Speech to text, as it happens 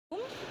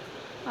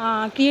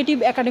Creative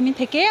academy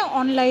থেকে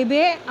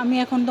অনলাইভে আমি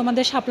এখন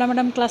তোমাদের শাপলা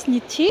ম্যাডাম ক্লাস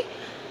নিচ্ছি।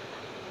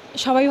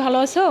 সবাই ভালো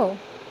আছো?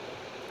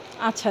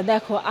 আচ্ছা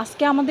দেখো,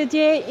 আজকে আমাদের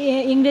যে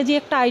ইংরেজি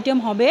একটা আইটেম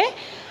হবে,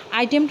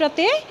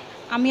 আইটেমটাতে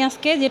আমি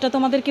আজকে যেটা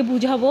তোমাদেরকে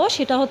বুঝাবো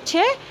সেটা হচ্ছে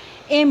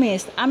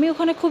এমএস। আমি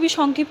ওখানে খুবই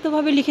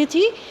সংক্ষিপ্তভাবে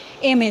লিখেছি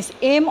এমএস।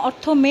 এম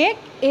অর্থ মেক,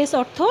 এস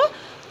অর্থ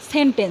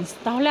সেন্টেন্স।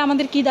 তাহলে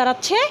আমাদের কি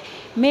দাঁড়াচ্ছে?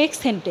 মেক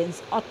সেন্টেন্স,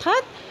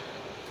 অর্থাৎ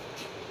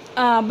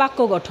বাক্য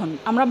গঠন।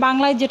 আমরা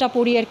বাংলায় যেটা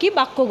পড়ি আর কি,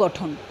 বাক্য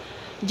গঠন।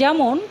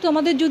 যেমন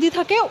তোমাদের যদি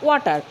থাকে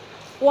ওয়াটার,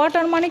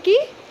 ওয়াটার মানে কি?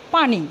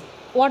 পানি।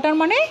 ওয়াটার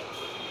মানে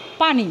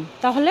পানি।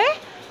 তাহলে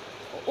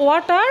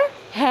water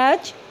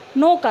has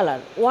no colour,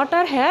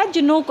 water has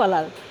no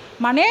colour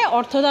মানে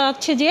অর্থ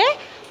দাঁড়াচ্ছে যে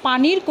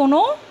পানির কোনো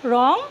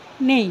রং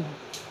নেই।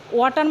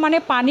 ওয়াটার মানে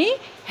পানি,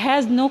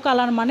 হ্যাজ নো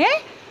কালার মানে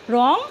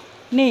রং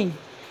নেই।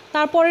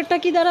 তারপরেরটা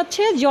কি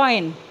দাঁড়াচ্ছে?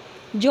 Join,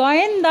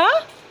 join the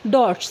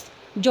dots.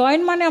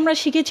 Join মানে আমরা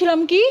শিখেছিলাম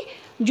কি?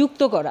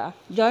 যুক্ত করা।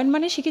 জয়েন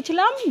মানে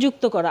শিখেছিলাম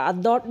যুক্ত করা। আর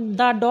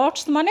দ্য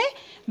ডটস মানে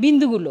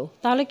বিন্দুগুলো।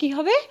 তাহলে কি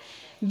হবে?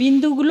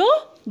 বিন্দুগুলো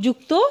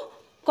যুক্ত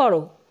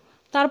করো।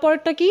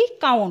 তারপরেরটা কি?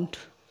 কাউন্ট।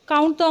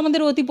 কাউন্ট তো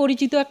আমাদের অতি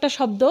পরিচিত একটা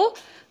শব্দ।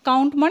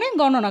 কাউন্ট মানে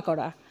গণনা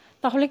করা।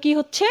 তাহলে কি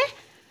হচ্ছে?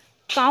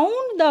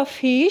 Count the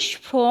fish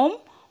from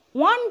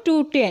 1 to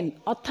 10,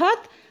 অর্থাৎ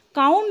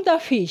count the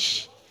fish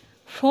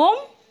from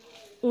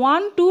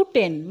 1 to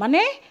 10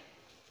 মানে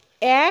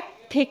 1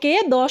 থেকে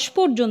 10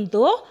 পর্যন্ত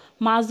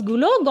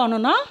মাছগুলো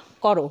গণনা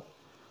করো।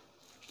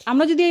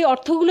 আমরা যদি এই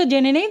অর্থগুলো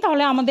জেনে নিই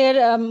তাহলে আমাদের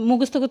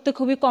মুখস্থ করতে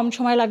খুবই কম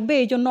সময় লাগবে।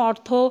 এই জন্য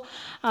অর্থ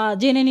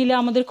জেনে নিলে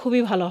আমাদের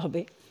খুবই ভালো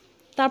হবে।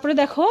 তারপরে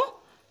দেখো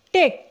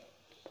টেক।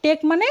 টেক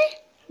মানে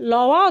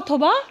লওয়া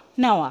অথবা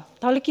নেওয়া।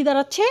 তাহলে কি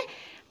দাঁড়াচ্ছে?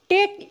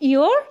 টেক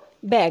ইয়োর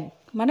ব্যাগ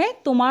মানে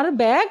তোমার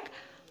ব্যাগ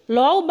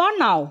লও বা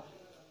নাও।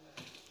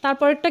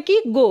 তারপরেরটা কি?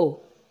 গো।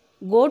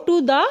 Go to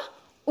the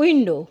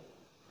window.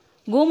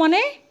 গো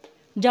মানে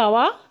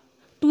যাওয়া,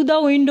 টু দ্য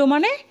উইন্ডো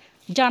মানে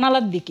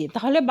জানালার দিকে।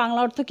 তাহলে বাংলা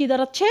অর্থ কি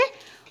দাঁড়াচ্ছে?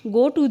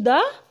 গো টু দ্য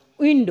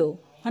উইন্ডো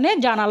মানে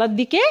জানালার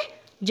দিকে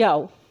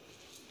যাও।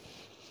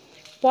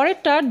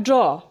 পরেরটা ড্র।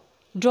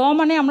 ড্র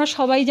মানে আমরা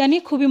সবাই জানি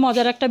খুবই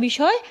মজার একটা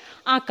বিষয়,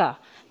 আঁকা।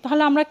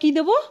 তাহলে আমরা কি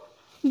দেব?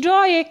 Draw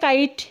a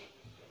kite.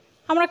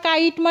 আমরা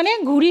কাইট মানে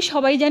ঘুড়ি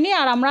সবাই জানি,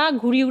 আর আমরা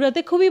ঘুড়ি উড়াতে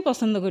খুবই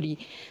পছন্দ করি।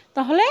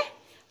 তাহলে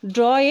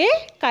ড্র এ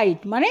কাইট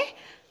মানে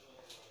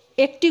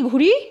একটি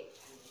ঘুড়ি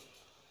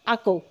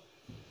আঁকো।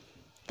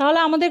 তাহলে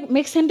আমাদের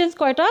মেক সেন্টেন্স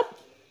কয়টা?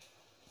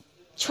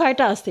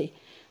 6টা আছে।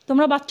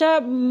 তোমরা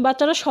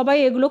বাচ্চারা সবাই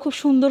এগুলো খুব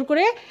সুন্দর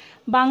করে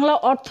বাংলা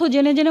অর্থ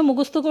জেনে জেনে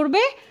মুখস্থ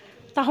করবে।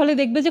 তাহলে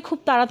দেখবে যে খুব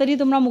তাড়াতাড়ি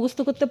তোমরা মুখস্থ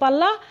করতে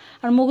পারলা।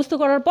 আর মুখস্থ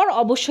করার পর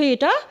অবশ্যই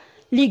এটা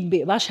লিখবে,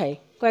 বাসায়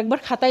কয়েকবার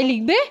খাতায়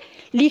লিখবে।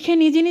 লিখে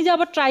নিজে নিজে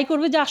আবার ট্রাই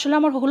করবে যে আসলে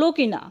আমার হলো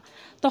কি না।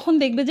 তখন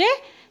দেখবে যে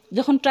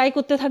যখন ট্রাই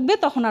করতে থাকবে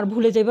তখন আর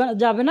ভুলে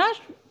যাবে না।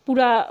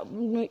 পুরা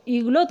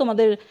ইগুলো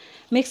তোমাদের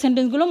মেক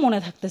সেন্টেন্সগুলো মনে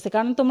থাকতেছে।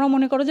 কারণ তোমরা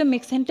মনে করো যে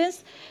মেক সেন্টেন্স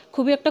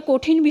খুবই একটা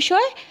কঠিন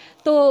বিষয়।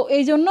 তো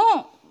এই জন্য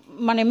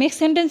মানে মেক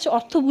সেন্টেন্স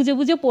অর্থ বুঝে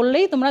বুঝে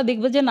পড়লেই তোমরা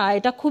দেখবে যে না,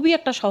 এটা খুবই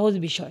একটা সহজ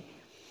বিষয়।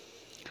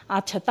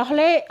 আচ্ছা,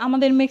 তাহলে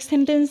আমাদের মেক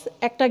সেন্টেন্স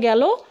একটা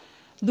গেল।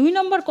 2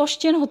 নম্বর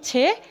কোশ্চেন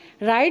হচ্ছে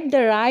রাইট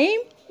দ্য রাইম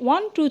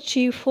 1 2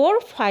 3 4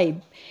 5।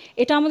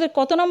 এটা আমাদের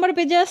কত নম্বর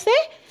পেজে আছে?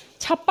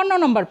 56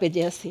 নম্বর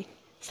পেজে আছে।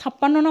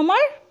 56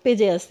 নম্বর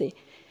পেজে আছে।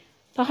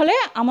 তাহলে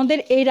আমাদের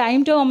এই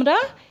রাইমটাও আমরা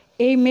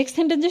এই মেক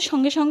সেন্টেন্সের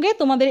সঙ্গে সঙ্গে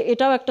তোমাদের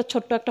এটাও একটা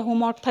ছোট্ট একটা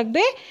হোমওয়ার্ক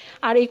থাকবে।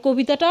 আর এই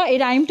কবিতাটা, এই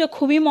রাইমটা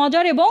খুবই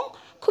মজার এবং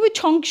খুবই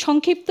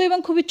সংক্ষিপ্ত এবং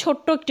খুবই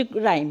ছোট্ট একটি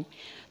রাইম।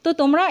 তো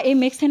তোমরা এই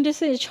মেক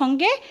সেন্টেন্সের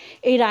সঙ্গে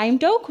এই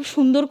রাইমটাও খুব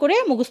সুন্দর করে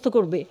মুখস্থ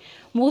করবে।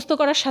 মুখস্থ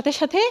করার সাথে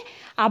সাথে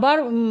আবার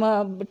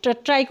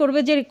ট্রাই করবে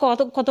যে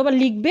কতবার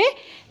লিখবে।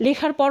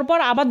 লেখার পর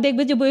আবার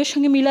দেখবে যে বইয়ের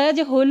সঙ্গে মিলায়া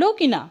যে হলো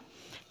কি না।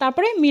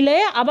 তারপরে মিলে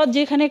আবার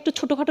যেখানে একটু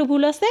ছোটোখাটো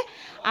ভুল আছে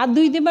আর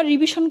 2-3বার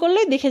রিভিশন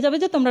করলেই দেখে যাবে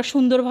যে তোমরা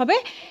সুন্দরভাবে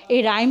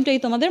এই রাইমটাই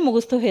তোমাদের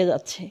মুখস্থ হয়ে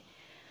যাচ্ছে।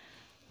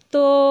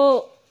 তো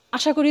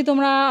আশা করি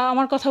তোমরা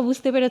আমার কথা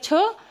বুঝতে পেরেছো।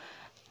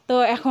 তো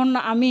এখন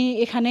আমি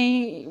এখানেই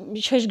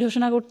শেষ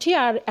ঘোষণা করছি।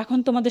 আর এখন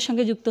তোমাদের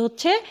সঙ্গে যুক্ত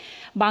হচ্ছে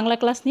বাংলা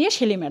ক্লাস নিয়ে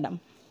শেলি ম্যাডাম।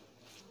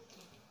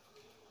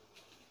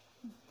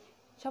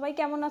 সবাই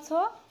কেমন আছো?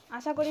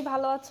 আশা করি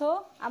ভালো আছো।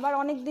 আবার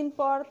অনেক দিন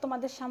পর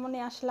তোমাদের সামনে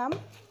আসলাম।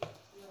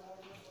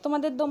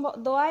 তোমাদের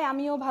দোয়ায়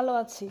আমিও ভালো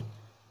আছি।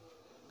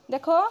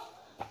 দেখো,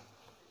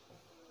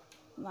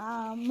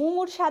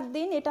 মুমুর 7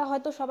 দিন, এটা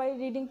হয়তো সবাই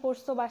রিডিং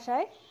পড়ছো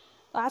বাসায়।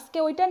 তো আজকে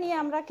ওইটা নিয়ে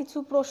আমরা কিছু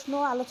প্রশ্ন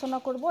আলোচনা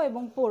করব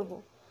এবং পড়ব।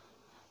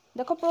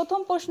 দেখো, প্রথম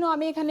প্রশ্ন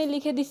আমি এখানে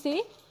লিখে দিছি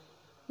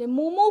যে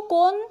মুমু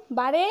কোন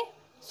বারে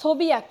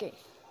ছবি আঁকে?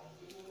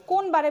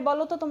 কোন বারে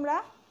বলো তো তোমরা?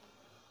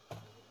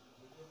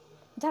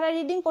 যারা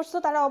রিডিং পড়ছো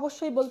তারা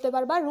অবশ্যই বলতে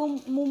পারবা।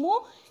 মুমু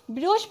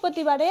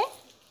বৃহস্পতিবারে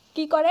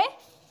কি করে?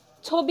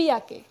 ছবি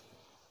আঁকে।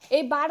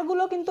 এই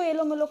বারগুলো কিন্তু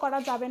এলোমেলো করা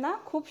যাবে না,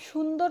 খুব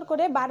সুন্দর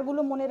করে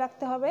বারগুলো মনে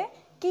রাখতে হবে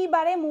কি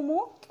বারে মুমু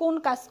কোন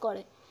কাজ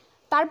করে।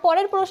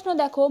 তারপরের প্রশ্ন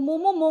দেখো,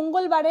 মুমু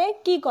মঙ্গলবারে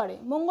কি করে?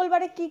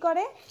 মঙ্গলবারে কি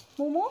করে?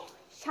 মুমু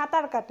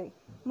সাঁতার কাটে।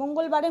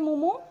 মঙ্গলবারে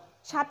মুমু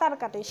সাঁতার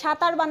কাটে,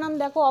 সাঁতার বানান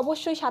দেখো,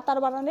 অবশ্যই সাঁতার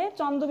বানানে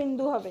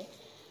চন্দ্রবিন্দু হবে।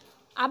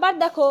 আবার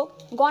দেখো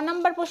গ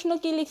নাম্বার প্রশ্ন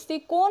কি লিখছি,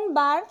 কোন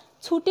বার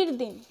ছুটির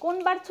দিন? কোন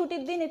বার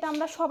ছুটির দিন? এটা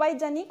আমরা সবাই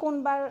জানি, কোন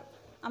বার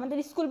আমাদের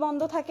স্কুল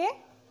বন্ধ থাকে?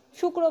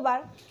 শুক্রবার।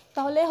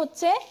 তাহলে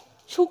হচ্ছে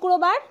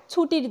শুক্রবার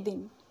ছুটির দিন,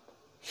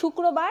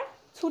 শুক্রবার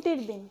ছুটির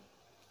দিন।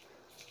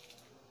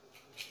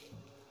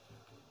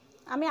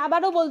 আমি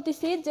আবারও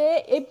বলতেছি যে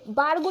এই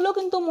বারগুলো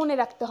কিন্তু মনে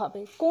রাখতে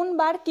হবে, কোন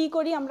বার কি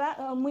করি আমরা,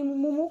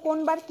 মুমু কোন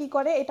বার কি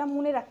করে এটা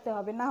মনে রাখতে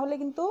হবে, না হলে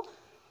কিন্তু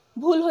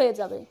ভুল হয়ে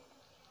যাবে।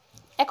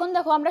 এখন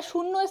দেখো আমরা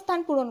শূন্য স্থান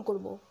পূরণ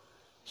করব।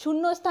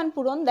 শূন্য স্থান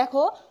পূরণ,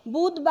 দেখো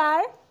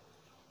বুধবার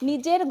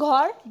নিজের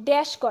ঘর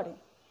ড্যাশ করে।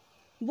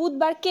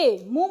 বুধবার কে?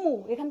 মুমু।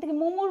 এখান থেকে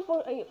মুমুর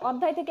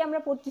অধ্যায় থেকে আমরা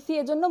পড়তেছি,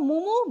 এজন্য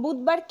মুমু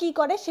বুধবার কি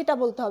করে সেটা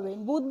বলতে হবে।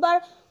 বুধবার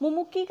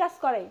মুমু কি কাজ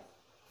করে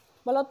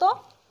বলো তো?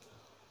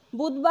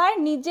 বুধবার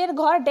নিজের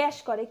ঘর ড্যাশ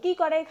করে। কি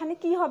করে? এখানে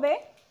কি হবে?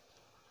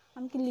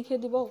 আমি কি লিখে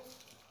দিব?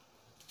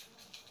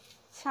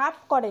 সাফ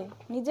করে।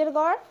 নিজের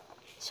ঘর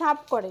সাফ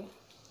করে।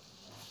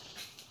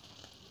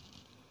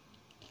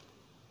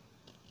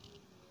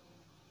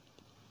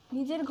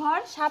 নিজের ঘর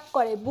সাফ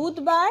করে।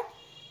 বুধবার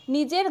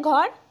নিজের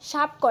ঘর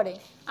সাফ করে।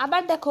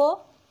 আবার দেখো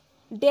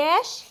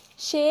ড্যাশ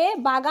সে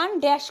বাগান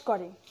ড্যাশ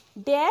করে।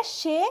 ড্যাশ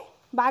সে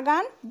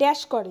বাগান ড্যাশ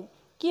করে।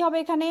 কি হবে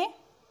এখানে?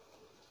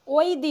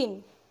 ওই দিন।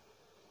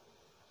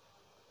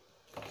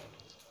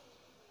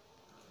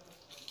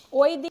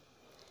 ওই দিন।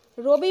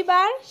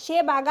 রবিবার সে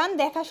বাগান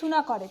দেখাশোনা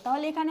করে।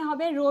 তাহলে এখানে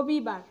হবে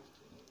রবিবার।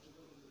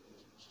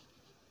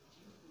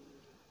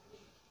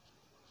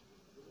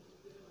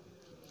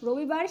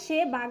 রবিবার সে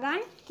বাগান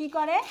কি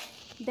করে?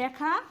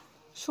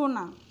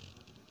 দেখাশোনা।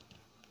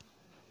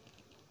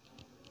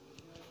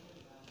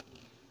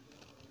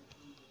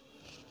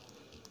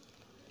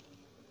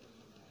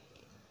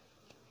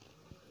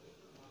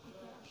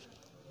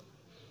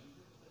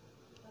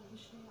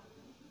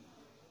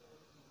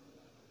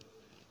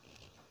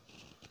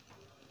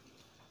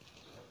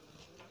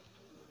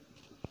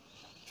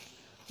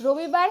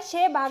 রবিবার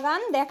সে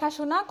বাগান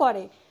দেখাশোনা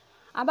করে।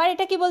 আবার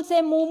এটা কি বলছে?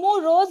 মুমু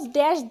রোজ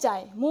ড্যাশ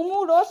যায়। মুমু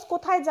রোজ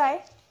কোথায় যায়?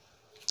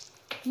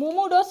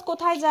 মুমু রোজ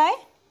কোথায় যায়?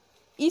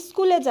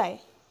 স্কুলে যায়।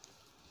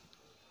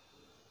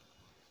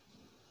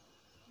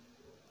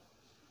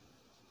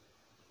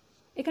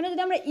 এখানে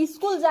যদি আমরা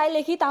স্কুল যাই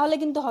লিখি তাহলে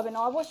কিন্তু হবে না,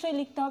 অবশ্যই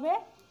লিখতে হবে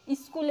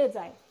স্কুলে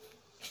যায়।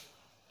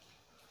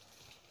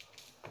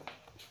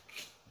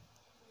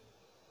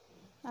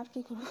 আর কি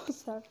করব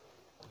স্যার?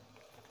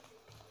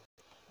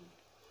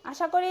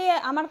 আশা করি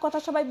আমার কথা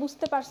সবাই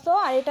বুঝতে পারছো,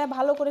 আর এটা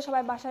ভালো করে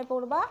সবাই বাসায়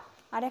পড়বা।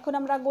 আর এখন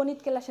আমরা গণিত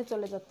ক্লাসে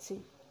চলে যাচ্ছি।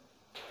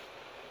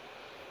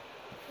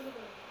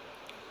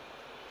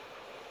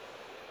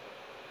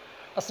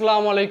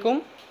 আসসালামু আলাইকুম।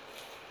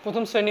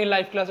 প্রথম শ্রেণীর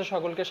লাইভ ক্লাসে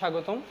সকলকে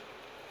স্বাগতম।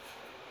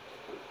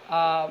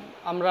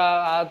 আমরা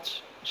আজ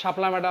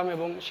শাপলা ম্যাডাম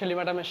এবং শেলি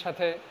ম্যাডামের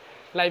সাথে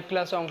লাইভ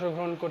ক্লাসে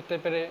অংশগ্রহণ করতে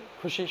পেরে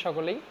খুশি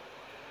সকলেই।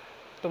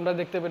 তোমরা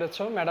দেখতে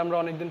পেরেছো ম্যাডামরা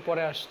অনেকদিন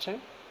পরে আসছে,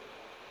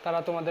 তারা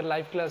তোমাদের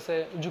লাইভ ক্লাসে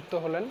যুক্ত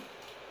হলেন।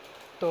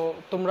 তো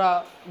তোমরা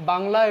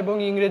বাংলা এবং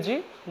ইংরেজি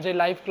যে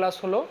লাইভ ক্লাস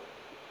হলো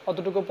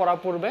অতটুকু পড়া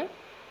পড়বে।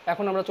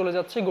 এখন আমরা চলে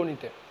যাচ্ছি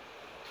গণিতে।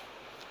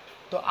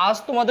 তো আজ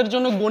তোমাদের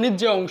জন্য গণিত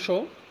যে অংশ,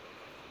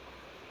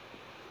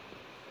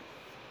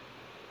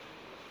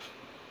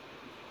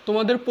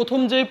 তোমাদের প্রথম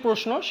যে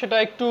প্রশ্ন সেটা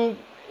একটু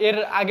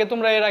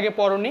তোমরা এর আগে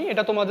পড়োনি,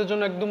 এটা তোমাদের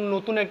জন্য একদম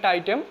নতুন একটা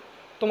আইটেম।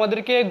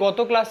 তোমাদেরকে গত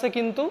ক্লাসে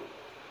কিন্তু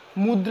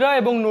মুদ্রা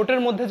এবং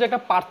নোটের মধ্যে যে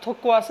একটা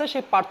পার্থক্য আছে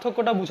সেই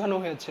পার্থক্যটা বোঝানো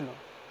হয়েছিল।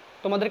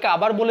 তোমাদেরকে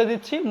আবার বলে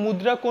দিচ্ছি,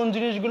 মুদ্রা কোন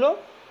জিনিসগুলো।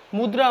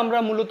 মুদ্রা আমরা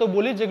মূলত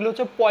বলি যেগুলো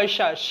হচ্ছে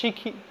পয়সা,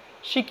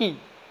 সিকি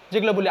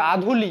যেগুলো বলি,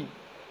 আধুলি,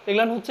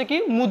 এগুলো হচ্ছে কি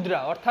মুদ্রা।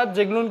 অর্থাৎ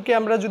যেগুলোকে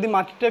আমরা যদি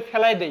মাটিতে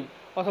ফেলাই দেই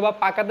অথবা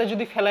পাকাতে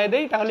যদি ফেলাই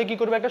দেই তাহলে কি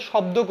করবে? একটা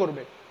শব্দ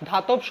করবে,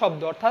 ধাতব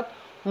শব্দ। অর্থাৎ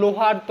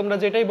লোহার, তোমরা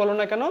যেটাই বলো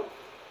না কেন,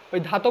 ওই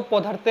ধাতব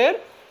পদার্থের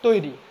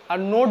তৈরি। আর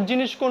নোট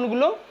জিনিস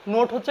কোনগুলো?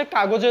 নোট হচ্ছে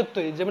কাগজের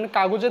তৈরি। যেমন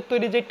কাগজের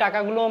তৈরি যে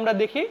টাকাগুলো আমরা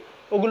দেখি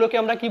ওগুলোকে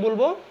আমরা কি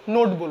বলবো?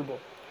 নোট বলবো।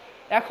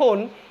 এখন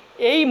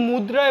এই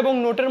মুদ্রা এবং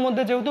নোটের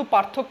মধ্যে যেহেতু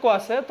পার্থক্য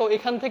আছে, তো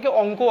এখান থেকে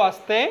অঙ্ক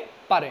আসতে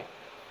পারে।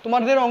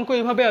 তোমাদের অঙ্ক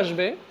এইভাবে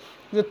আসবে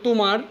যে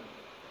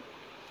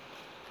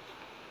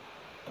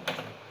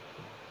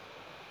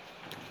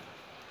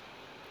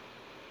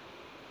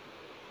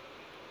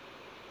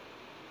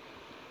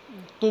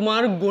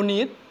তোমার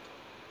গণিত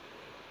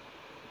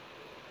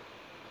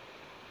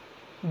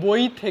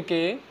বই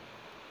থেকে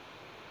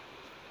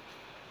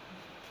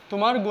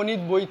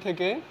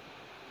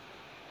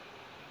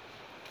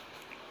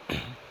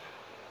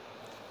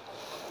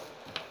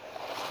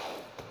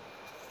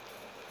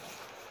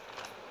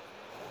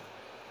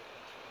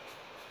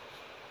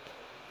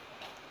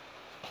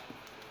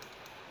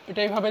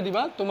এটা এইভাবে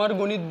দিবা, তোমার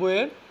গণিত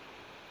বইয়ের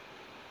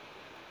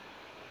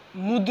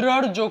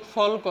মুদ্রার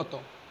যোগফল কত?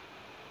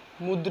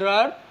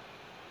 মুদ্রার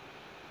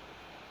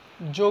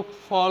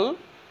যোগফল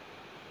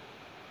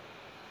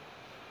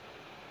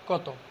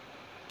কত?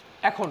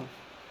 এখন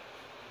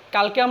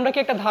কালকে আমরা কি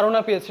একটা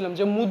ধারণা পেয়েছিলাম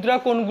যে মুদ্রা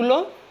কোনগুলো?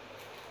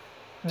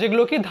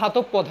 যেগুলো কি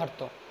ধাতব পদার্থ।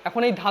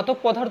 এখন এই ধাতব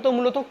পদার্থ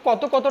মূলত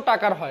কত কত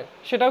টাকার হয়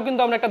সেটাও কিন্তু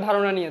আমরা একটা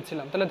ধারণা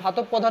নিয়েছিলাম। তাহলে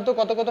ধাতব পদার্থ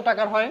কত কত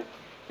টাকার হয়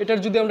এটার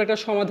যদি আমরা একটা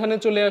সমাধানে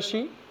চলে আসি,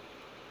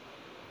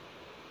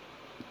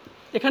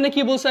 এখানে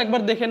কি বলছে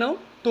একবার দেখে নাও,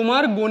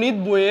 তোমার গণিত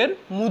বইয়ের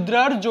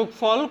মুদ্রার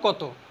যোগফল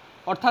কত।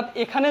 অর্থাৎ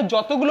এখানে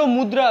যতগুলো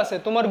মুদ্রা আছে,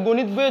 তোমার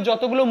গণিত বইয়ে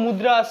যতগুলো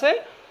মুদ্রা আছে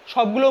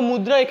সবগুলো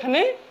মুদ্রা এখানে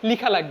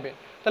লেখা লাগবে।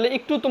 তাহলে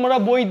একটু তোমরা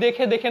বই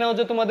দেখে নাও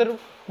যে তোমাদের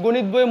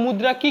গণিত বইয়ে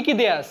মুদ্রা কি কি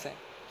দেয়া আছে।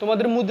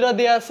 তোমাদের মুদ্রা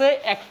দেয়া আছে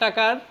 1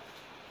 টাকার,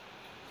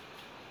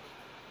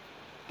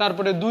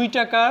 তারপরে 2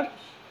 টাকার,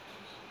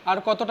 আর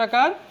কত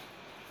টাকার,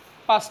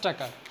 5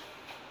 টাকার।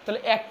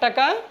 তাহলে 1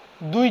 টাকা,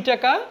 2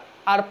 টাকা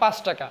আর 5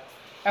 টাকা।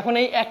 এখন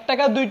এই 1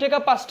 টাকা, 2 টাকা,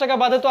 5 টাকা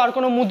বাদে তো আর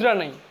কোনো মুদ্রা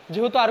নাই।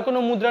 যেহেতু আর কোনো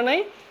মুদ্রা নাই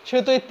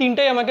সেহেতু এই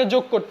তিনটাই আমাকে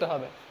যোগ করতে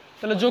হবে।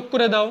 তাহলে যোগ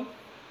করে দাও,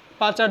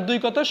 5 আর 2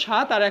 কত,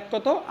 7 আর 1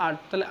 কত, 8।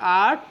 তাহলে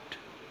 8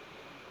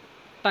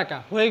 টাকা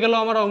হয়ে গেল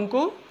আমার অঙ্ক।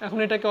 এখন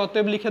এটাকে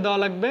অতএব লিখে দেওয়া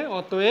লাগবে।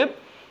 অতএব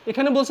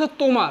এখানে বলছে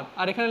তোমার,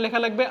 আর এখানে লেখা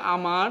লাগবে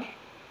আমার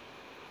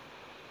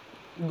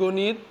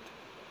গণিত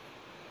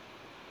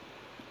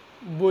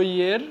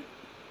বইয়ের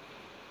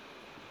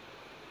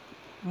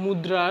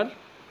মুদ্রার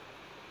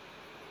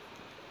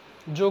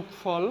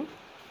যোগফল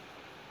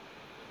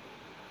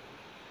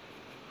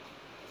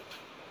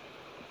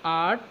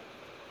 8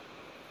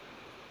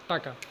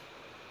 টাকা।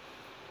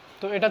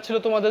 তো এটা ছিল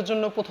তোমাদের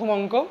জন্য প্রথম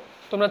অঙ্ক।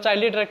 তোমরা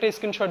চাইলে এটার একটা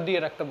স্ক্রিনশট দিয়ে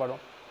রাখতে পারো।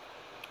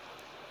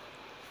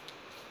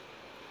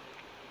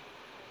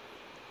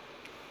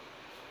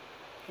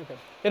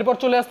 এরপর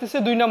চলে আসতেছি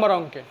 2 নম্বর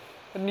অঙ্কে।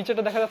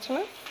 নিচেটা দেখা যাচ্ছে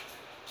না?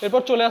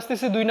 এরপর চলে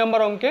আসতেছি 2 নম্বর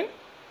অঙ্কে।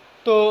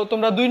 তো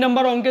তোমরা 2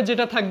 নম্বর অঙ্কে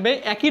যেটা থাকবে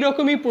একই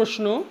রকমই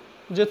প্রশ্ন,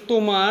 যে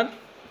তোমার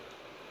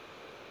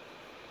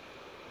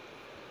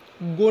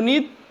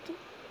গণিত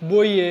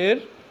বইয়ের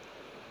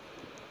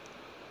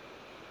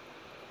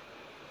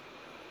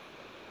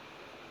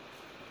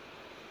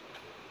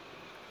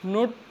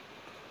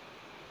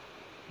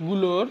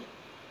নোটগুলোর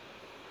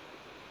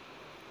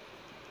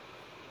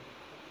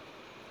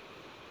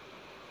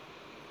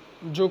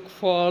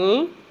যোগফল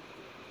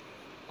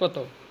কত।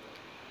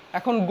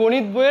 এখন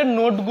গণিত বইয়ের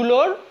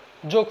নোটগুলোর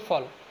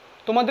যোগফল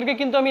তোমাদেরকে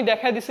কিন্তু আমি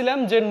দেখাই দিছিলাম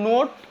যে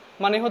নোট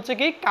মানে হচ্ছে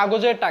কি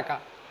কাগজের টাকা,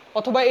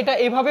 অথবা এটা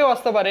এভাবেও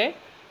আসতে পারে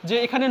যে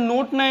এখানে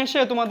নোট না এসে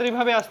তোমাদের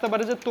এইভাবে আসতে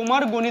পারে যে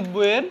তোমার গণিত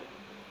বইয়ের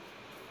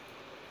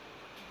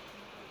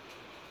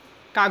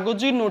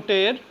কাগজি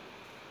নোটের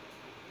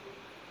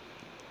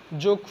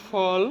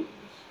যোগফল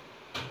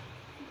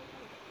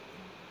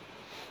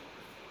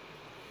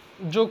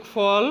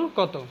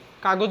কত।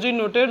 কাগজি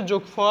নোটের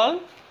যোগফল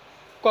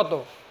কত।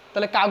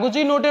 তাহলে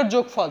কাগজি নোটের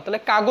যোগফল, তাহলে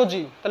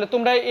কাগজি, তাহলে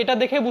তোমরা এটা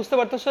দেখে বুঝতে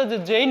পারতেছো যে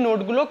যেই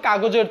নোটগুলো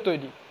কাগজের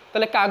তৈরি।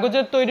 তাহলে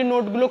কাগজের তৈরি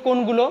নোটগুলো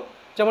কোনগুলো,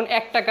 যেমন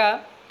 1 টাকা।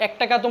 1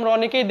 টাকা তোমরা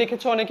অনেকেই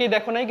দেখেছো, অনেকেই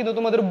দেখো নাই, কিন্তু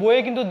তোমাদের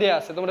বইয়ে কিন্তু দেয়া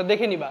আছে, তোমরা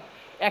দেখে নিবা।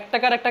 1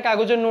 টাকার একটা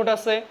কাগজের নোট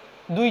আছে,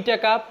 2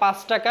 টাকা, 5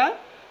 টাকা,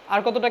 আর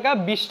কত টাকা,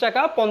 20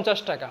 টাকা, 50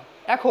 টাকা।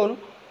 এখন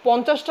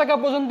 50 টাকা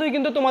পর্যন্তই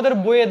কিন্তু তোমাদের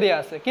বইয়ে দেয়া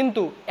আছে,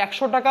 কিন্তু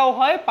 100 টাকাও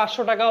হয়,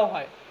 500 টাকাও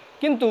হয়।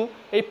 কিন্তু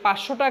এই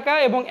 500 টাকা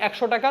এবং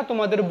 100 টাকা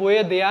তোমাদের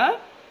বইয়ে দেয়া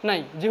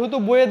নাই। যেহেতু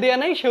বইয়ে দেয়া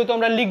নাই সেহেতু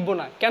আমরা লিখবো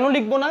না। কেন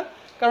লিখবো না?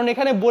 কারণ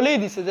এখানে বলেই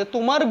দিছে যে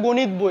তোমার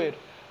গণিত বইয়ের,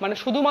 মানে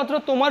শুধুমাত্র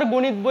তোমার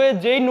গণিত বইয়ে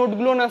যেই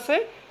নোটগুলো আছে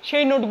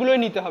সেই নোটগুলোই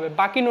নিতে হবে,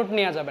 বাকি নোট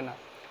নেওয়া যাবে না।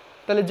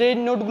 তাহলে যেই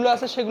নোটগুলো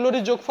আছে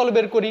সেগুলোরই যোগফল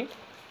বের করি।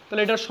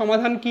 তাহলে এটার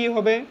সমাধান কি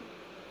হবে?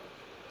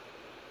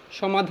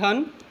 সমাধান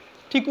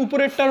ঠিক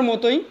উপরেরটার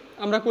মতোই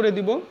আমরা করে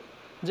দিব,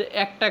 যে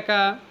 1 টাকা,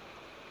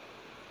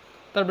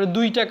 তারপরে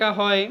 2 টাকা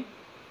হয়,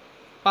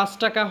 5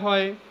 টাকা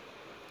হয়,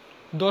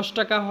 10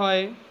 টাকা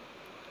হয়,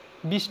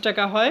 20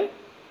 টাকা হয়,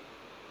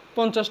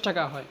 50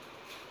 টাকা হয়।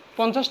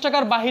 50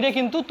 টাকার বাহিরে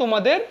কিন্তু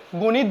তোমাদের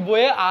গণিত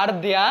বইয়ে আর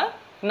দেয়া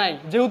নাই।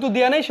 যেহেতু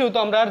দেয়া নাই সেহেতু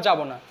আমরা আর যাব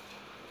না।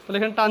 তাহলে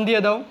এখানে টান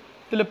দিয়ে দাও।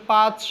 তাহলে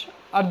 5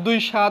 আর 2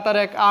 7 আর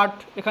 1 8,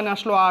 এখানে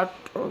আসলো 8,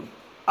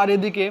 আর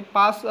এদিকে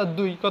 5 আর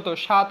 2 কত,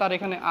 7, আর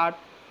এখানে 8,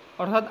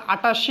 অর্থাৎ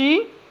 88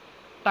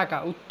 টাকা।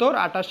 উত্তর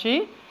 88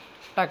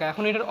 টাকা।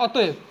 এখন এটার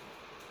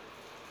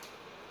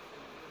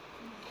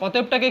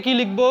অতএবটাকে কি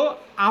লিখবো?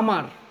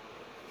 আমার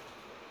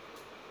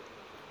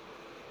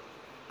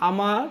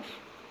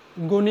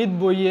গণিত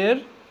বইয়ের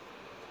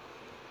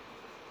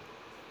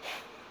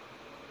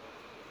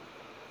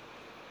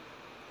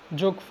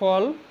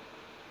যোগফল,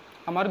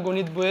 আমার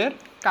গণিত বইয়ের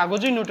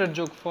কাগজি নোটের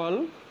যোগফল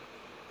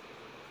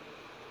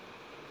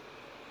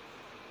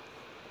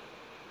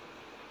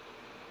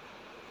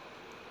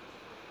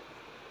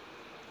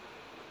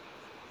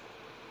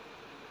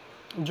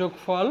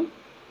যোগফল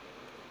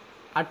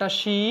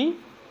 88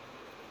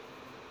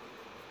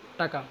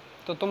 টাকা।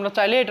 তো তোমরা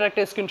চাইলে এটার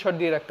একটা স্ক্রিনশট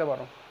দিয়ে রাখতে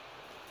পারো।